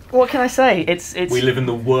 What can I say? It's. We live in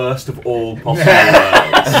the worst of all possible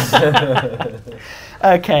worlds.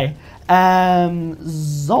 Okay.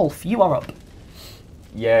 Zolf, you are up.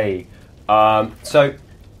 Yay. So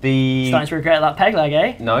the Starting to regret that peg leg,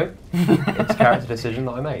 eh? no, it's a character decision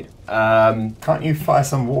that I made. Can't you fire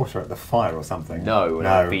some water at the fire or something? No, and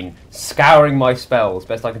I've been scouring my spells.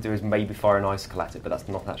 Best I can do is maybe fire an icicle at it, but that's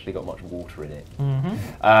not actually got much water in it.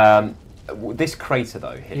 Mm-hmm. This crater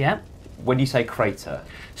though. Here, Yeah. When you say crater,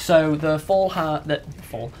 So the floor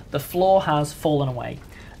has fallen away.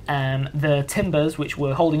 The timbers which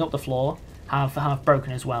were holding up the floor have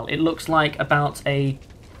broken as well. It looks like about a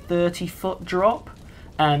 30-foot drop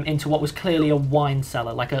into what was clearly a wine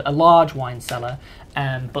cellar, like a large wine cellar.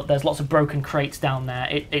 But there's lots of broken crates down there.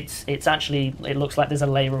 It's actually, it looks like there's a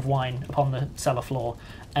layer of wine upon the cellar floor.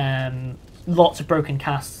 Lots of broken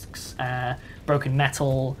casks, broken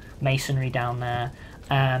metal, masonry down there.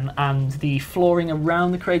 And the flooring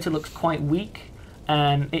around the crater looks quite weak.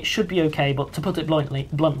 It should be okay, but to put it bluntly,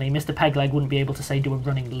 Mr. Pegleg wouldn't be able to, say, do a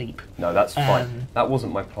running leap. no, that's fine. That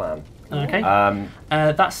wasn't my plan. Okay.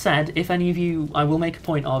 That said, if any of you, I will make a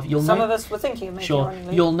point of, Some of us were thinking of making a running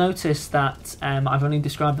leap. You'll notice that I've only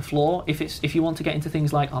described the floor. If you want to get into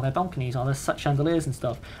things like, are there balconies, are there such chandeliers and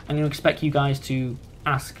stuff, I'm going to expect you guys to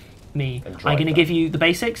ask me. I'm going to give you the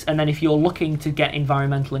basics, and then if you're looking to get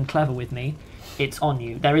environmental and clever with me, it's on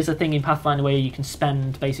you. There is a thing in Pathfinder where you can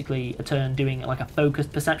spend basically a turn doing like a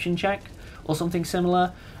focused perception check or something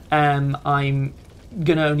similar. I'm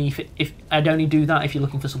gonna only if I'd only do that if you're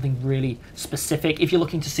looking for something really specific. If you're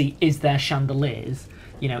looking to see is there chandeliers,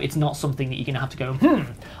 it's not something that you're gonna have to go.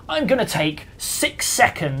 I'm gonna take 6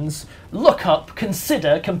 seconds, look up,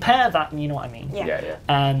 consider, compare that, and you know what I mean.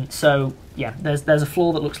 Yeah. So yeah, there's a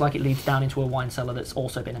floor that looks like it leads down into a wine cellar that's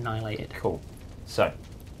also been annihilated. Cool. So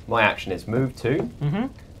my action is move to,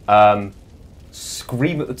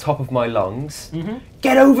 scream at the top of my lungs,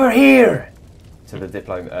 get over here to the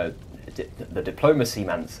diplomacy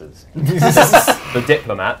mancers, the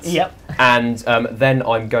diplomats. Yep. And then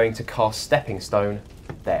I'm going to cast Stepping Stone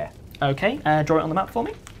there. Okay, draw it on the map for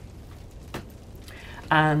me.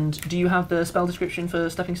 And do you have the spell description for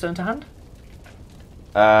Stepping Stone to hand?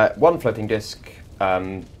 1 floating disc.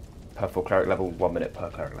 Per full cleric level, 1 minute per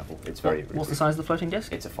cleric level. It's very. What's the size of the floating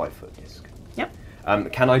disc? It's a 5-foot disc. Yep.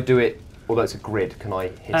 Can I do it? Although it's a grid, can I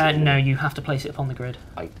hit it? No, you have to place it upon the grid.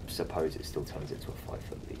 I suppose it still turns into a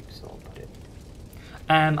 5-foot leap, so I'll put it.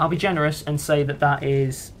 I'll be generous and say that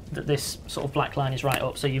this sort of black line is right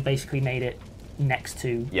up. So you've basically made it next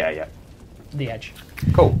to the edge.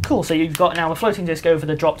 Cool. So you've got now a floating disc over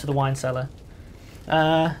the drop to the wine cellar.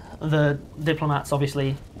 The diplomats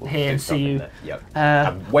obviously here and see you.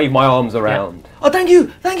 And wave my arms around. Yep. Oh, thank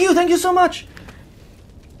you so much,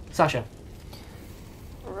 Sasha.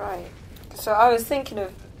 Right. So I was thinking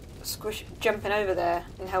of jumping over there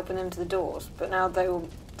and helping them to the doors, but now they'll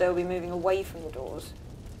be moving away from the doors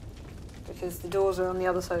because the doors are on the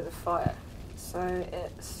other side of the fire. So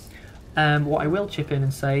it's. What I will chip in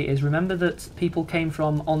and say is remember that people came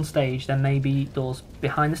from on stage. There may be doors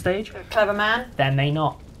behind the stage. A clever man. There may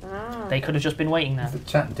not. They could have just been waiting there. The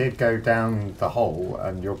chap did go down the hole,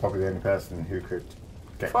 and you're probably the only person who could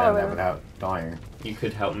get Follow down there him. without dying. You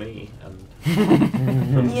could help me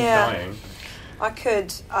from dying. I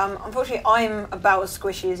could. Unfortunately, I'm about as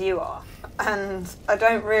squishy as you are, and I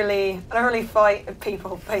don't really fight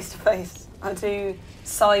people face to face. I do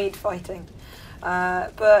side fighting.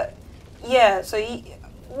 But yeah, so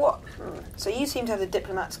you seem to have the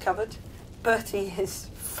diplomats covered. Bertie is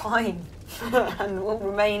fine and will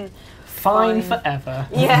remain Fine forever.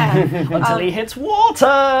 Yeah. Until he hits water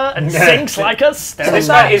and sinks like a stone. So this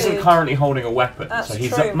guy isn't currently holding a weapon, That's so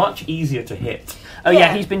he's true. much easier to hit. Oh yeah,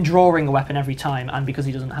 Yeah. he's been drawing a weapon every time, and because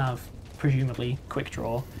he doesn't have, presumably, quick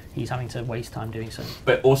draw, he's having to waste time doing so.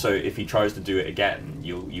 But also, if he tries to do it again,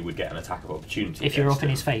 you would get an attack of opportunity. If you're against up in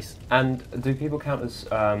him. his face. And do people count as,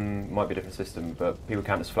 might be a different system, but people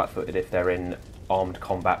count as flat-footed if they're in armed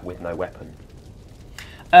combat with no weapon?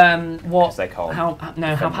 What? They can't How defend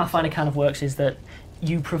Pathfinder themselves. kind of works is that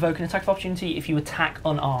you provoke an attack of opportunity if you attack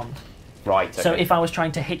unarmed. Right, okay. So if I was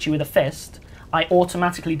trying to hit you with a fist, I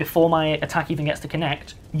automatically, before my attack even gets to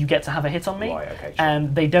connect, you get to have a hit on me. Right, okay, sure.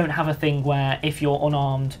 They don't have a thing where if you're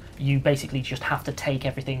unarmed, you basically just have to take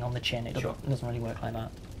everything on the chin. It doesn't really work like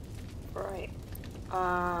that. Right.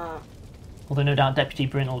 Although no doubt Deputy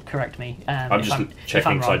Bryn will correct me. I'm if just if checking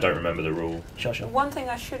I'm because I wrong. don't remember the rule. Sure. One thing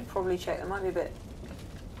I should probably check that might be a bit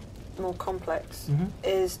more complex Mhm.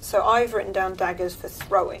 is, so I've written down daggers for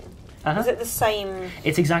throwing. Uh-huh. Is it the same?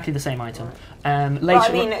 It's exactly the same item. But Later,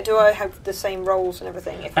 I mean, do I have the same rolls and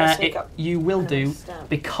everything if I sneak up? you will and do stab?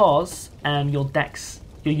 because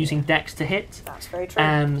you're using dex to hit. That's very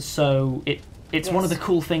true. So it's one of the Yes.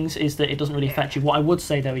 cool things is that it doesn't really affect you. What I would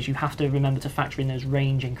say though is you have to remember to factor in those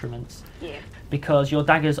range increments. Yeah. Because your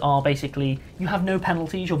daggers are basically, you have no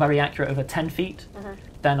penalties, you're very accurate over 10 feet. Mm-hmm.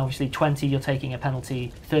 Then obviously 20 you're taking a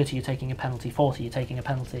penalty, 30 you're taking a penalty, 40 you're taking a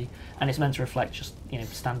penalty, and it's meant to reflect just,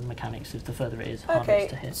 standard mechanics of the further it is, harder it is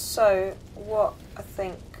to Okay, hit. so what I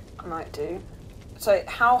think I might do. So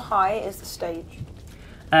how high is the stage?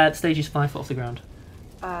 The stage is 5 foot off the ground.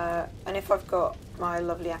 And if I've got my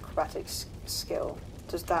lovely acrobatics skill,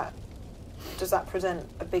 does that present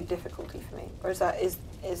a big difficulty for me, or is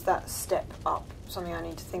that step up something I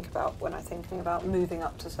need to think about when I'm thinking about moving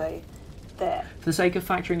up to say there? For the sake of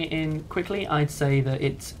factoring it in quickly, I'd say that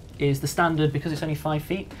it is the standard, because it's only 5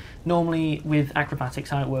 feet. Normally with acrobatics,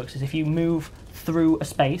 how it works is if you move through a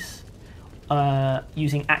space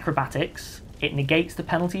using acrobatics, it negates the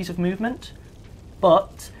penalties of movement,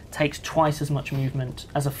 but takes twice as much movement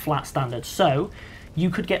as a flat standard. So you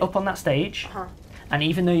could get up on that stage, and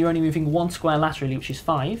even though you're only moving 1 square laterally, which is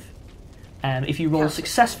 5, if you roll Counts as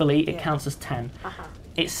successfully, 10, it yeah. counts as 10. Uh-huh.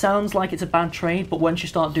 It sounds like it's a bad trade, but once you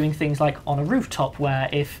start doing things like on a rooftop, where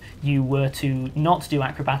if you were to not do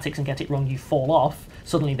acrobatics and get it wrong, you fall off,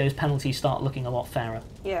 suddenly those penalties start looking a lot fairer.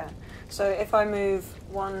 Yeah. So if I move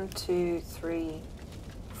 1, 2, 3,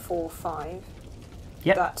 4, 5,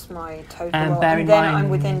 Yep. that's my total And roll. bear in And then I'm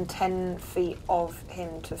mind- within 10 feet of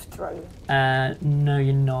him to throw. No,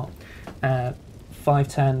 you're not.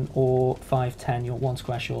 5'10" or 5'10", you're 1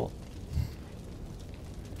 square short.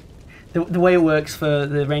 The way it works for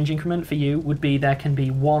the range increment for you would be there can be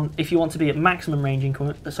one, if you want to be at maximum range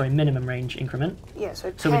increment, minimum range increment, Yeah,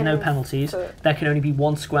 so so with no 10 penalties, foot. there can only be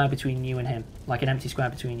 1 square between you and him, like an empty square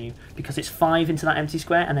between you, because it's 5 into that empty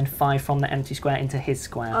square and then 5 from the empty square into his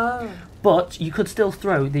square. Oh. But you could still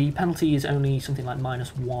throw, the penalty is only something like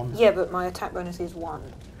 -1. Yeah, but my attack bonus is 1.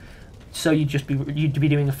 So you'd be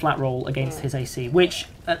doing a flat roll against Yeah. his AC, which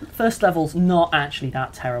at first level's not actually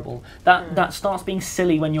that terrible. That starts being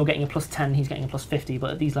silly when you're getting a +10, he's getting a +50, but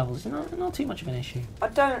at these levels, it's not too much of an issue. I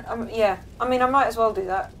don't. Yeah. I mean, I might as well do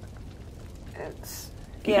that.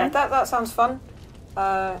 Yeah, Okay. that sounds fun.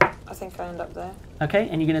 I think I end up there. Okay,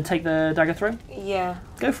 and you're going to take the dagger throw? Yeah.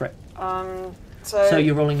 Go for it. So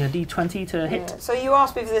you're rolling a d20 to hit. Yeah. So you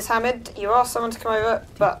asked me for this, Hamid. You asked someone to come over,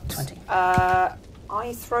 but D20.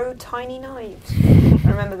 I throw tiny knives.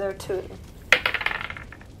 Remember, there are 2 of them.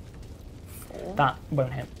 4. That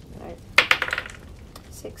won't hit. No.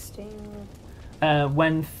 16.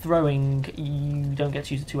 When throwing, you don't get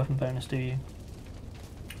to use a 2-weapon bonus, do you?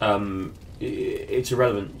 It's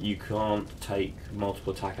irrelevant. You can't take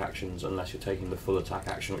multiple attack actions unless you're taking the full attack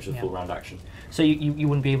action, which is a Yeah. full round action. So you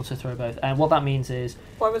wouldn't be able to throw both. What that means is,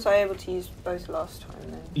 Why was I able to use both last time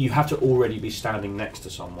then? You have to already be standing next to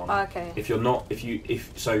someone. Okay. If you're not,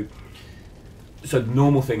 so the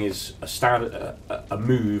normal thing is a standard, a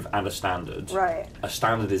move and a standard. Right. A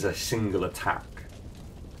standard is a single attack.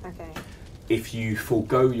 Okay. If you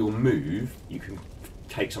forego your move, you can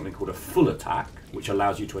take something called a full attack, which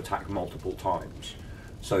allows you to attack multiple times.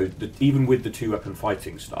 So even with the 2-weapon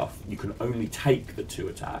fighting stuff, you can only take the 2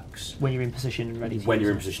 attacks when you're in position and ready to when use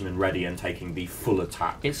you're in it. position and ready and taking the full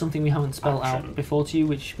attack. It's something we haven't spelled Action. out before to you,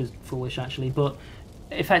 which was foolish actually, but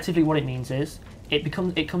effectively what it means is it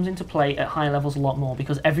comes into play at higher levels a lot more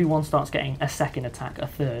because everyone starts getting a second attack, a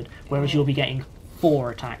third, whereas you'll be getting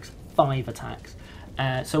 4 attacks, 5 attacks.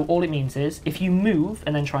 So all it means is if you move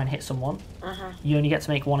and then try and hit someone, you only get to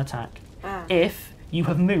make one attack. If you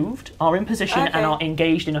have moved, are in position, and are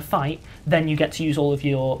engaged in a fight, then you get to use all of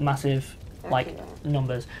your massive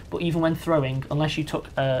numbers. But even when throwing, unless you took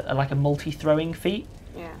a multi-throwing feat,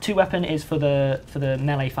 2-weapon is for the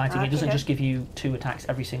melee fighting. It doesn't just give you 2 attacks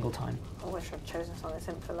every single time. I wish I'd chosen something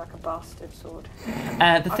simple like a bastard sword.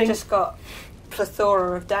 I've just got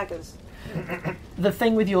plethora of daggers. The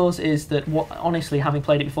thing with yours is that, honestly, having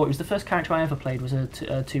played it before, it was the first character I ever played was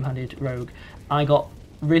a two-handed rogue. I got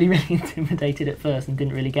really, really intimidated at first and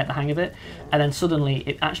didn't really get the hang of it. And then suddenly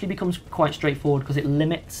it actually becomes quite straightforward because it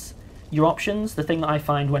limits your options. The thing that I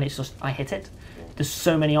find when it's just, I hit it, there's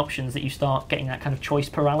so many options that you start getting that kind of choice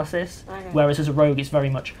paralysis. Whereas as a rogue, it's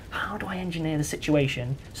very much, how do I engineer the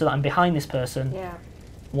situation so that I'm behind this person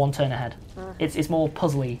one turn ahead? It's more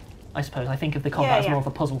puzzly, I suppose. I think of the combat as more of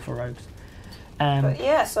a puzzle for rogues.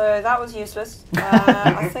 So that was useless.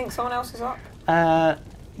 I think someone else is up.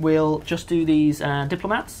 We'll just do these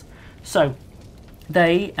diplomats. So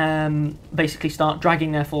they basically start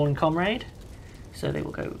dragging their fallen comrade. So they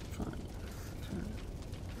will go 5, 10,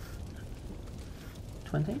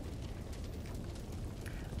 20.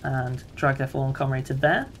 And drag their fallen comrade to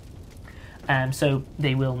there. So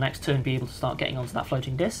they will next turn be able to start getting onto that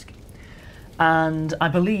floating disc. And I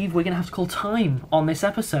believe we're going to have to call time on this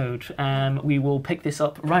episode. We will pick this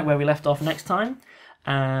up right where we left off next time.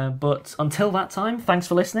 But until that time, thanks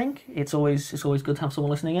for listening. It's always good to have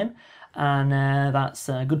someone listening in. And that's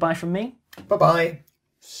goodbye from me. Bye-bye.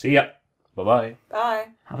 See ya. Bye-bye. Bye.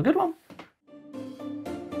 Have a good one.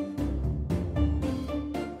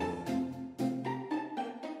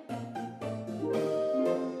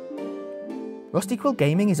 Rusty Quill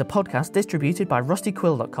Gaming is a podcast distributed by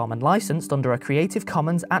rustyquill.com and licensed under a Creative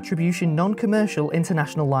Commons Attribution Non-Commercial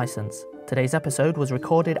International License. Today's episode was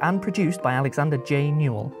recorded and produced by Alexander J.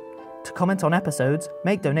 Newall. To comment on episodes,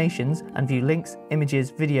 make donations, and view links,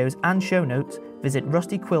 images, videos, and show notes, visit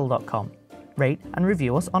rustyquill.com. Rate and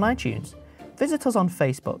review us on iTunes. Visit us on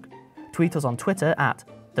Facebook. Tweet us on Twitter at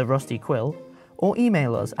 @TheRustyQuill, or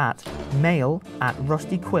email us at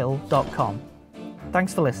mail@rustyquill.com.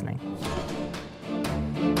 Thanks for listening.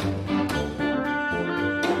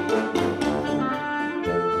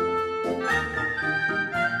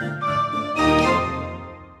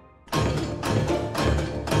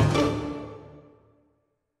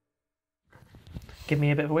 Give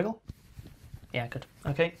me a bit of a wiggle. Yeah, good.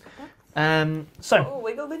 Okay. More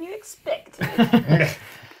wiggle than you expected.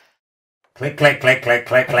 Click, click, click, click,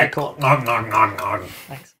 click, click. Cool. Nom, nom, nom, nom.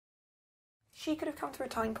 Thanks. She could have come through a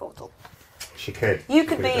time portal. She could. You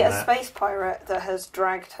could be a space pirate that has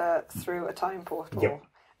dragged her through a time portal. Yep.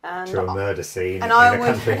 And To a murder scene in I a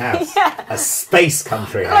would- country house. Yeah. A space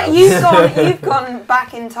country Like house. you've gone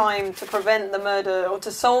back in time to prevent the murder or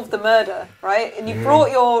to solve the murder, right? And you brought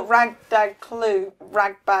your ragbag crew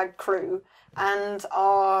and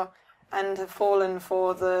have fallen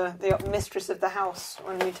for the mistress of the house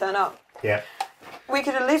when we turn up. Yeah. We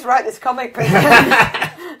could at least write this comic book.